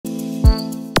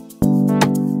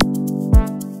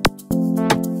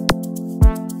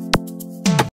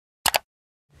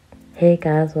Hey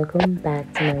guys, welcome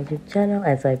back to my YouTube channel.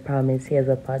 As I promised, here's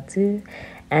a part 2,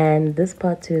 and this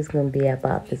part 2 is going to be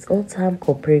about this old time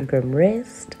called Pilgrim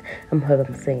Rest. I hope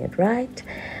I'm saying it right,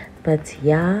 but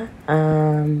yeah,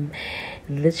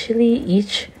 literally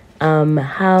each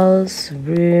house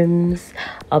rooms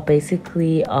are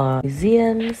basically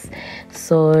museums,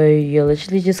 so you're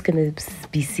literally just gonna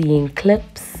be seeing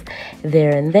clips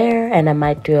there and there, and I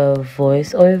might do a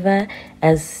voiceover,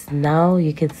 as now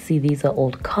you can see these are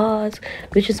old cars,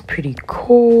 which is pretty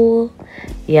cool.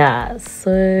 Yeah,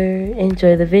 so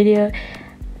enjoy the video,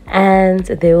 and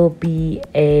there will be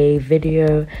a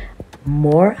video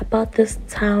more about this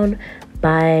town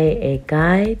by a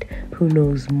guide who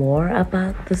knows more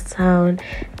about this town,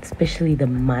 especially the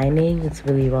mining. It's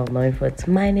really well known for its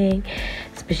mining,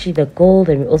 especially the gold.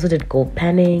 And we also did gold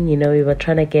panning, you know, we were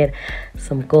trying to get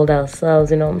some gold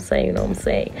ourselves, you know what I'm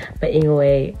saying, but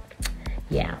anyway,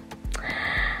 yeah,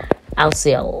 I'll see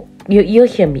you'll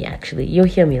hear me. Actually, you'll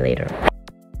hear me later.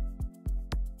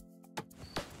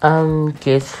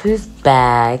 Guess who's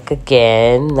back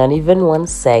again? Not even 1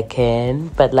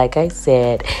 second, but like I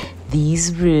said,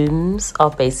 these rooms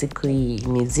are basically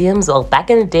museums. Well, back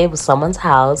in the day it was someone's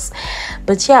house,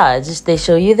 but yeah, just they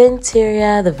show you the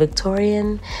interior, the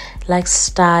Victorian like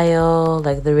style,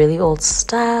 like the really old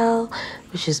style,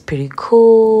 which is pretty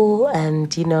cool.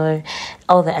 And you know,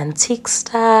 all the antique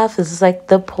stuff. This is like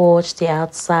the porch, the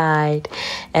outside,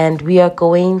 and we are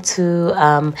going to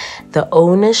the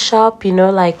owner shop, you know,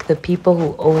 like the people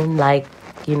who own, like,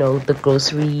 you know, the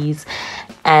groceries.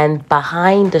 And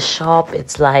behind the shop,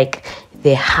 it's like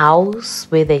their house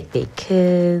where their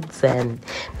kids and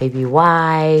maybe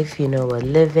wife, you know, were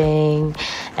living.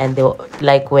 And they were,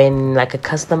 like, when like a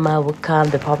customer would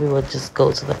come, they probably would just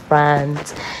go to the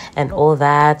front and all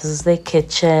that. This is their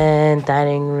kitchen,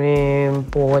 dining room,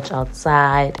 porch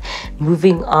outside.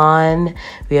 Moving on,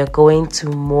 we are going to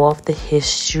more of the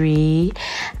history,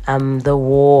 the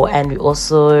war, and we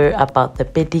also about the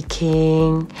Biddy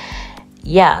King.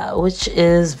 Yeah, which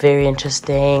is very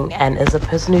interesting, and as a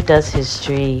person who does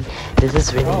history, this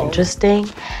is really interesting.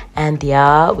 And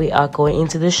yeah, we are going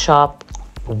into the shop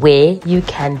where you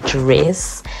can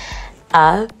dress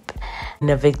up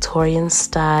in a Victorian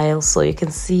style. So you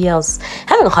can see I was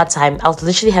having a hard time. I was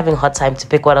literally having a hard time to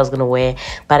pick what I was gonna wear,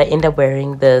 but I ended up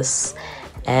wearing this.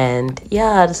 And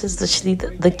yeah, this is literally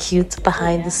the cute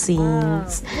behind the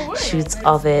scenes shoots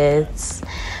of it,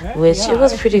 which it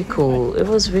was pretty cool. It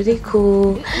was really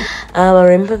cool. I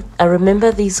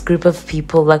remember these group of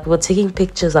people, like, we were taking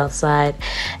pictures outside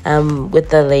with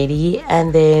the lady,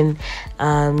 and then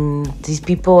these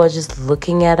people were just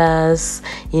looking at us,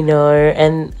 you know,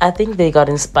 and I think they got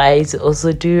inspired to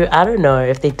also do, I don't know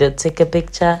if they did take a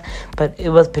picture, but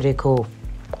it was pretty cool.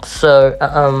 So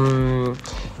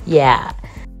yeah,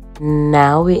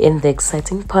 now we're in the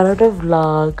exciting part of the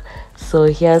vlog, so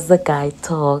here's the guide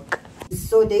talk.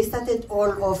 So they started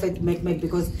all off at Macmac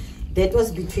because that was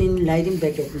between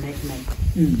Leidenberg and Macmac.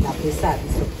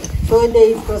 So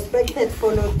they prospected,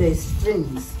 followed the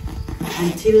strings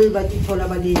until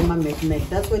Macmac.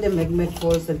 That's where the Macmac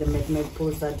Falls and the Macmac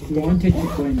Falls are today. You wanted to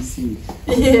go and see.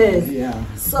 Yes. Yeah.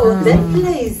 So that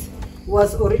place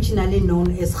was originally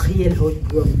known as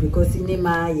Gielhoutbloem because in a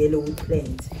yellow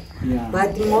plant. Yeah.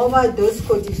 But moreover, those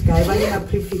Scottish guys, when they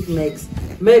prefix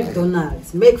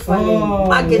McDonald's, McFarlane,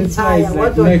 McIntyre,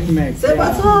 like what Mac. so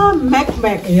what's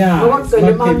Mac? Yeah.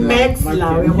 Max.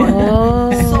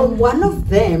 So one of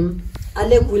them,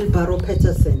 Alec Wilbaro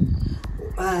Peterson,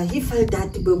 he felt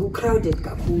that we were crowded.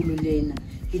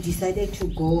 He decided to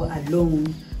go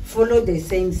alone, follow the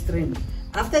same stream.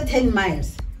 After 10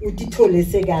 miles, and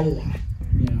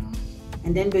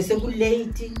then we said,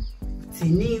 late,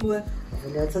 Ziniwe.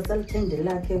 I'll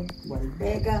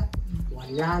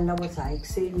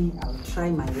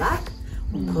try my luck.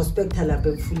 Prospect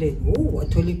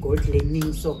what only gold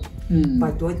learning so.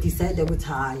 But what decided with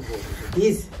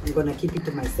this, I'm gonna keep it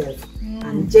to myself.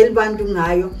 And jail bandu.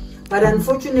 But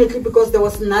unfortunately, because there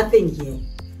was nothing here,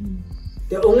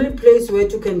 the only place where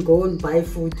you can go and buy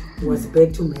food was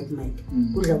back to Macmac.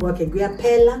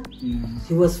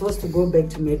 He was forced to go back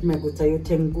to Macmac with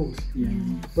Tayotengu.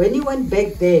 When he went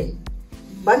back there,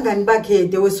 Bangan back here,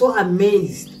 they were so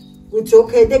amazed. Which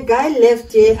okay, the guy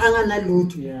left here, Angana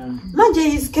loot.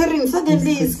 Manje he's carrying,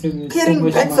 suddenly he's carrying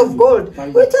bags of gold.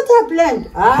 We took a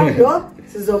blend. No,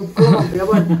 so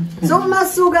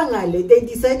Masuga ngale, they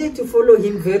decided to follow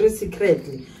him very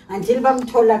secretly until Bam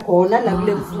Tola Kona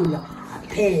Lavle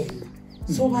pen.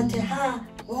 So what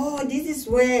oh, this is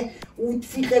where would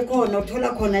fit the corner,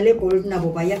 Tola Kona le gold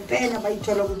nabo by a pen by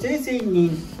Tola.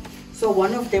 So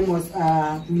one of them was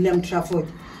William Trafford.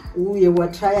 we were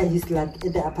trying his luck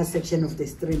at the upper section of the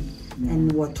stream,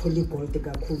 and we totally gold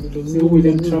kakhulu. So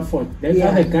William Trafford, that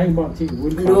other guy got it.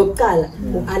 No,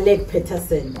 Alec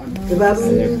Peterson.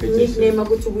 Nickname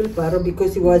wheelbarrow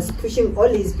because he was pushing all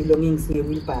his belongings in a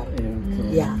wheelbarrow.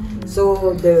 Yeah.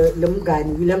 So the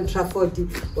Lumgan, William Trafford,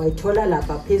 Waitola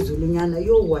Lapa Pezuliana,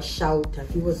 you was shouted.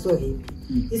 He was so happy.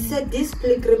 He said this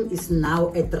pilgrim is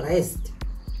now at rest.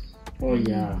 Oh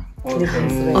yeah.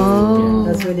 Okay. Oh.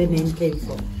 That's where the name came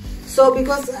from. So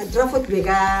because Trafford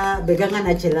beganga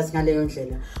na chelas ngaleyo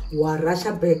ndlela wa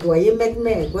Russia back wa ye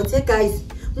Macmac what say guys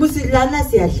musilana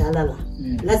siyadlala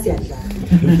la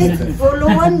siyadlala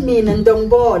follow mina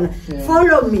ndongibona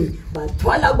follow me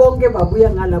bathwala bonke babuya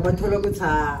ngala bathola ukuthi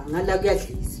ngala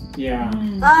kuyadlisa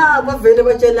bavele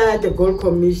batshela the gold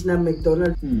commissioner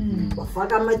McDonald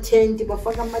bafaka ama tent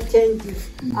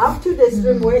after the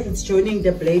stream where it's joining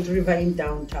the Blade River in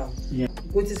downtown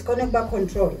which is connected by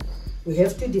control. We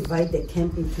have to divide the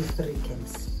camp into 3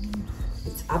 camps.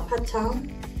 It's upper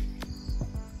town,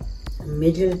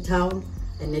 middle town,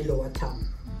 and a lower town.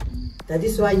 That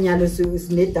is why Nyalosu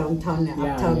is not downtown and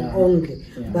uptown only.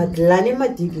 But Lanema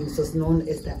Diggings was known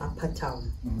as the upper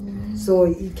town. So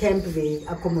it camp they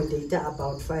accommodated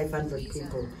about 500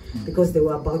 people because there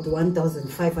were about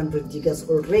 1,500 diggers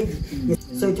already.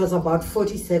 So it was about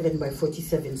 47 by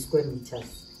 47 square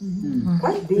meters.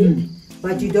 Quite big.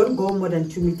 But you don't go more than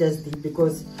 2 meters deep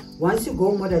because once you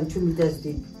go more than 2 meters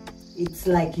deep, it's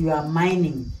like you are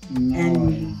mining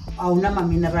and aunama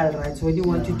mineral rights. When you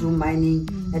want to do mining,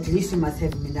 at least you must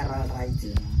have mineral rights.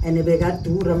 And if you got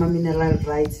to Rama mineral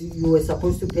rights, you were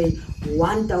supposed to pay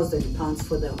 £1,000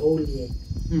 for the whole year.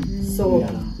 So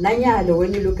Nanyalo,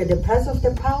 when you look at the price of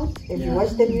the pound, if you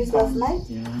watched the news last night,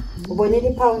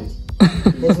 the pound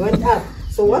it went up.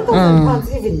 So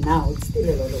 £1,000 even now, it's still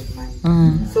a lot of money.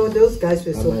 So those guys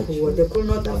were so poor, they could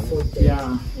not afford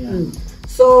that.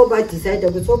 So but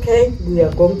decided it's okay, we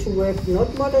are going to work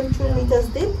not more than 2 meters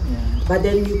deep, but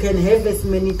then you can have as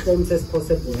many claims as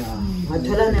possible.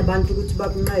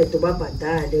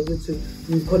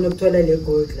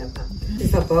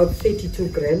 It's about 32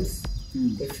 grams.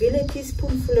 They fill a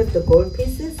teaspoonful of the gold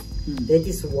pieces, that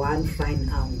is 1 fine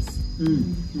ounce. This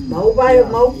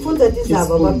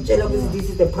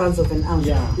is the price of an ounce.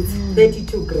 It's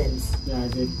 32 grams.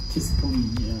 The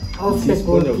teaspoon of the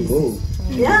gold pieces.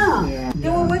 They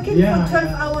were working for 12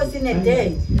 hours in a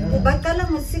day.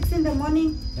 Bakalam was 6 in the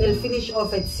morning, they'll finish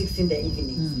off at 6 in the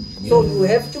evening. So you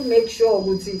have to make sure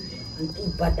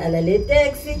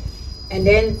taxi and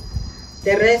then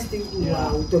the rest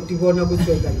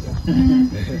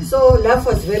So life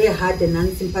was very hard and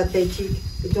unsympathetic.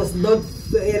 It was not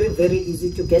very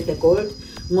easy to get the gold.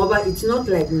 It's not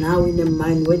like now in a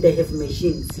mine where they have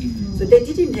machines. So they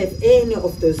didn't have any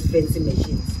of those fancy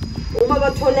machines.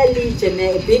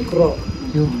 A big rock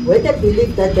where they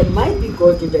believe that there might be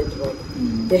gold in that rock.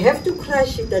 They have to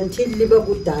crush it until liver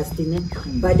would dust in it.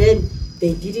 But then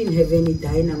they didn't have any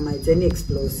dynamite, any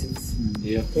explosives.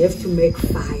 They have to make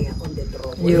fire on the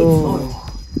rock. It's hot.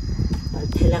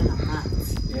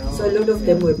 So a lot of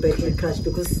them were badly crushed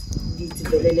because it's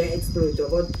very exploded.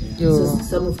 So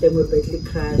some of them were badly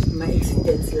crushed. My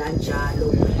accidents,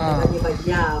 Lanjalo,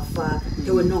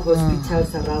 there were no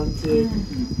hospitals around here.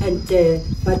 And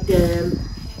but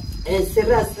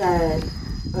serious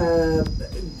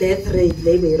death rate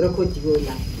lebe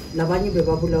recordiola. Labanye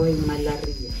bebabulawa in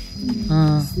malaria,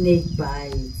 snake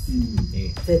bites,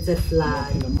 tsetse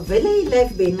fly. Very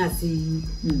life being a see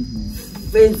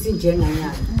fencing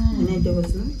jenganyana. And then there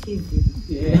was no TV,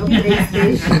 no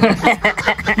PlayStation.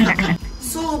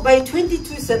 So by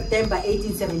 22 September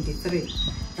 1873,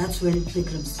 that's when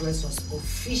Pilgrim's Rest was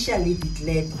officially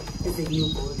declared as a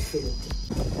new gold field.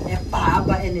 A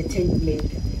barber and a tent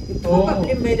maker. They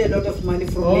probably made a lot of money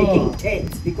from making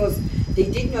tents because they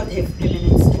did not have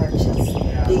permanent structures.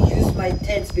 They used by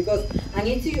tents because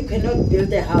Angiti, you cannot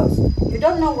build a house. You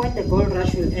don't know when the gold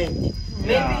rush will end.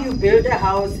 Maybe you build a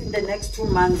house in the next 2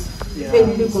 months. It's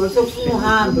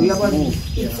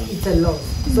a loss.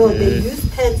 So they use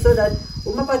tents so that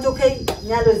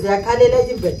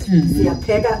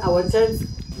our tents,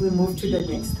 we move to the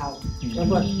next town.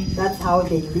 That's how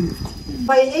they lived.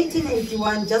 By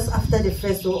 1881, just after the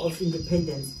first war of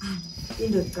independence,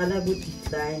 in the Kalabu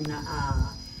decline,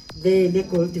 the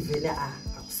gold developer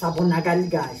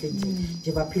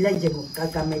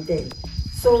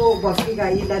so wafika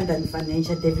London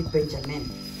financial David Benjamin.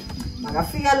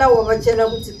 Magafika la wabachela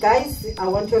ukuthi guys, I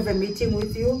want to have a meeting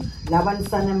with you. Laban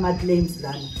sana madlames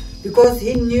lana. Because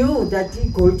he knew that he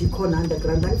gold icon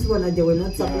underground. That's when they were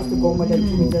not supposed to go more than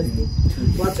 2 meters deep.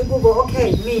 Watukubo,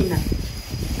 okay, mina,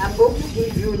 I'm going to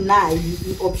give you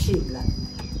 9 option.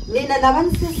 Nina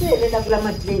laban sisele la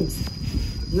kula claims.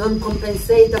 You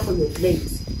compensate for your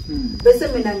claims.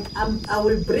 I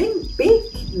will bring big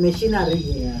machinery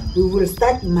here. We will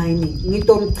start mining.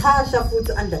 Nitomtasha food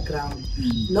underground.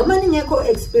 No money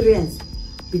experience.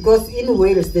 Because in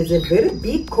Wales there's a very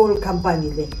big coal company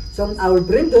there. So I will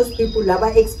bring those people who have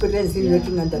experience in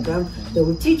working underground. They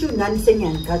will teach you non-sing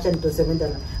and catch and to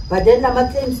 $7. But then I'm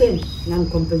saying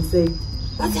non-compensate.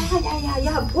 But yeah, right. You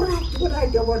have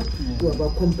a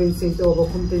compensator,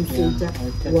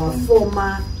 you are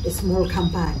former a small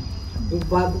company.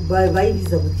 By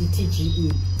visa with the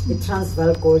TGE, the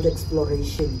Transvaal Gold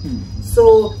Exploration.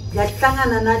 So like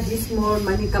these small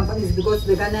money companies, because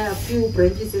we got a few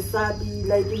branches, Sabi,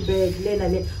 Lightenberg,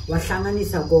 Lenale,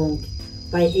 Washanganisa Gong.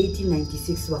 By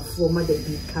 1896 were former the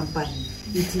big company,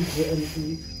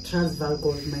 ETGME, Transvaal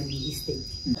Gold Mining Estate.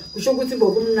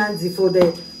 For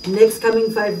the next coming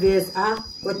 5 years,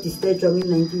 what the stage in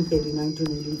 1939 to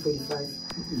 1945.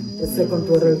 The Second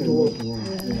World War.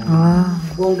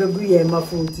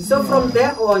 So from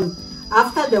there on,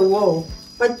 after the war,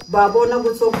 but Babona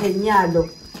was okay,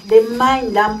 the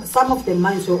mine, some of the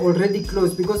mines were already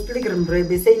closed because Pilgrim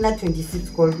they say not 26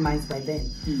 gold mines by then.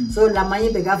 So la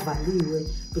mine bega value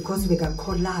because we got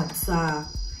collapse. La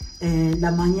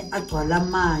mine actual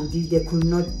mandi they could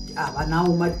not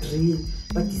drill,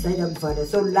 but decided to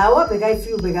so lawa bega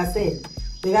few bega say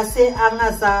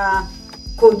angasa.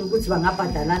 Ukuthi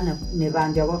bangapadalana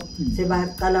nebantu yabo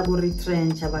sebaqala ku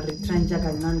retrench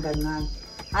kancane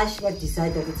ashiya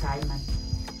decide ukuthi hayi man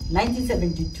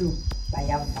 1972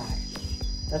 bayavala.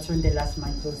 That's when the last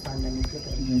mine closed down and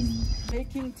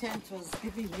making tent was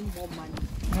giving him more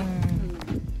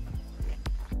money.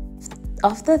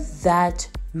 After that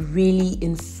really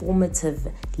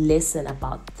informative lesson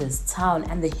about this town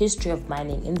and the history of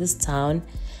mining in this town,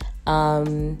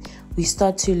 we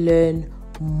start to learn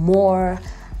more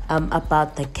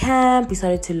about the camp. We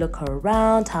started to look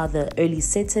around how the early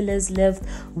settlers lived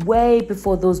way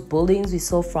before those buildings we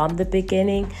saw from the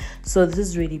beginning. So this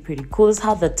is really pretty cool. This is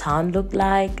how the town looked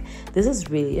like. This is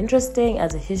really interesting.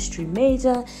 As a history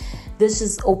major, this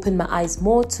just opened my eyes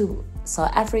more to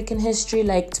South African history.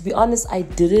 Like, to be honest, I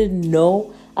didn't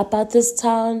know about this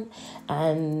town,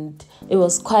 and it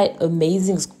was quite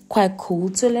amazing. It's quite cool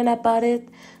to learn about it.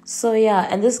 So yeah,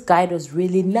 and this guide was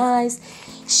really nice.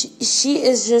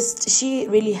 She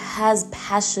really has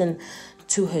passion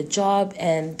to her job,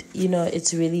 and you know,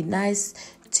 it's really nice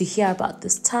to hear about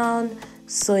this town.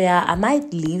 So yeah, I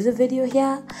might leave the video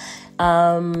here.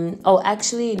 Oh,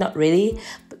 actually, not really.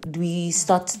 We're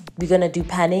gonna do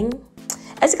panning.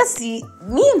 As you can see,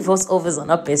 me and voiceovers are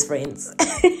not best friends.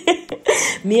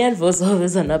 Me and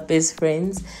voiceovers are not best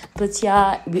friends. But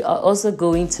yeah, we are also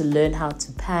going to learn how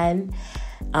to pan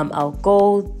our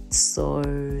gold. So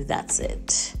that's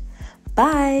it.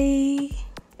 Bye.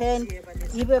 And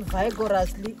even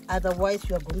vigorously, otherwise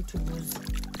you are going to lose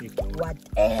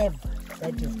whatever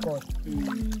that you've got.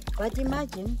 But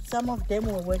imagine some of them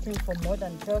were working for more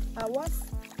than 12 hours.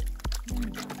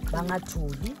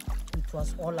 Bangatuli, it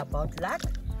was all about luck.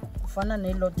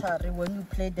 Lottery, when you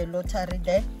play the lottery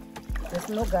there, there's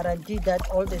no guarantee that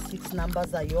all the 6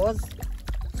 numbers are yours.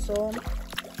 So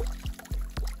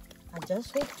I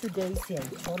just hope today is here.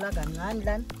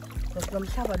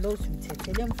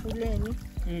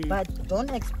 But don't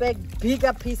expect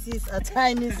bigger pieces or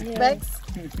tiny specks.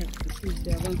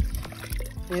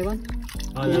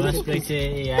 Oh, the last place,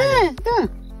 yeah.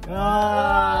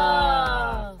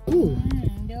 Ooh.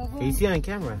 Can you see on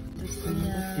camera?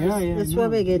 Yeah. That's why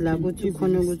we get like good.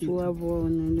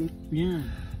 Yeah.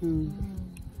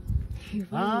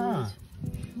 Ah.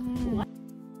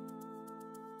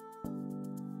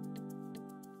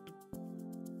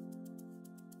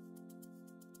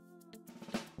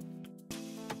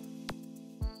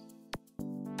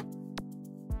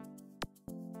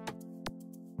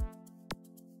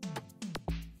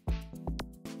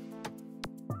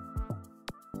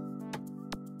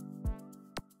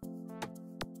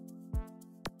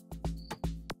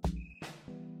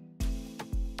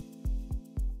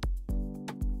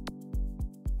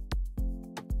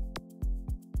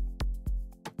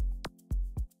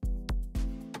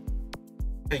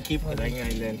 Keep it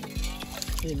then.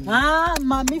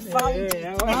 Mommy found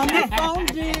it. Mommy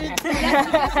found it.